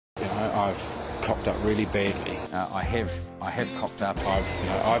I've cocked up really badly. I have cocked up.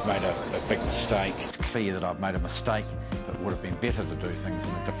 I've made a big mistake. It's clear that I've made a mistake. It would have been better to do things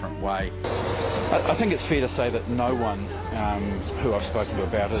in a different way. I think it's fair to say that no one who I've spoken to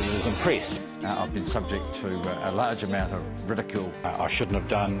about it is impressed. I've been subject to a large amount of ridicule. I shouldn't have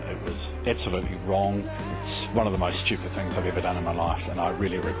done. It was absolutely wrong. It's one of the most stupid things I've ever done in my life, and I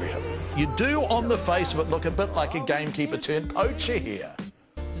really regret it. You do, on the face of it, look a bit like a gamekeeper turned poacher here.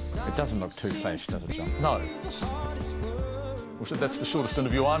 It doesn't look too flash, does it, John? No. Well, so that's the shortest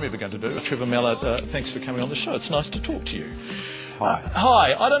interview I'm ever going to do. Trevor Mallard, thanks for coming on the show. It's nice to talk to you. Hi.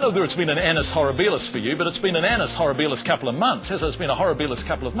 Hi. I don't know whether it's been an annus horribilis for you, but it's been an annus horribilis couple of months. It's been a horribilis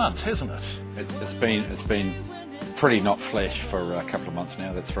couple of months, hasn't it? It's been pretty not flash for a couple of months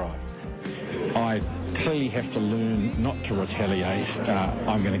now, that's right. I clearly have to learn not to retaliate.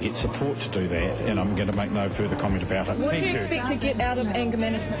 I'm going to get support to do that, and I'm going to make no further comment about it. What do you expect to get out of anger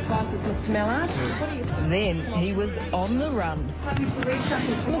management classes, Mr. Mallard? Then he was on the run.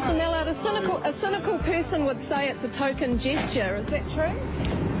 Mr. Mallard, a cynical person would say it's a token gesture. Is that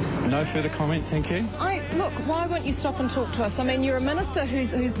true? No further comment, thank you. Look, why won't you stop and talk to us? I mean, you're a minister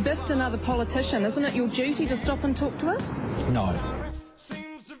who's biffed another politician. Isn't it your duty to stop and talk to us? No.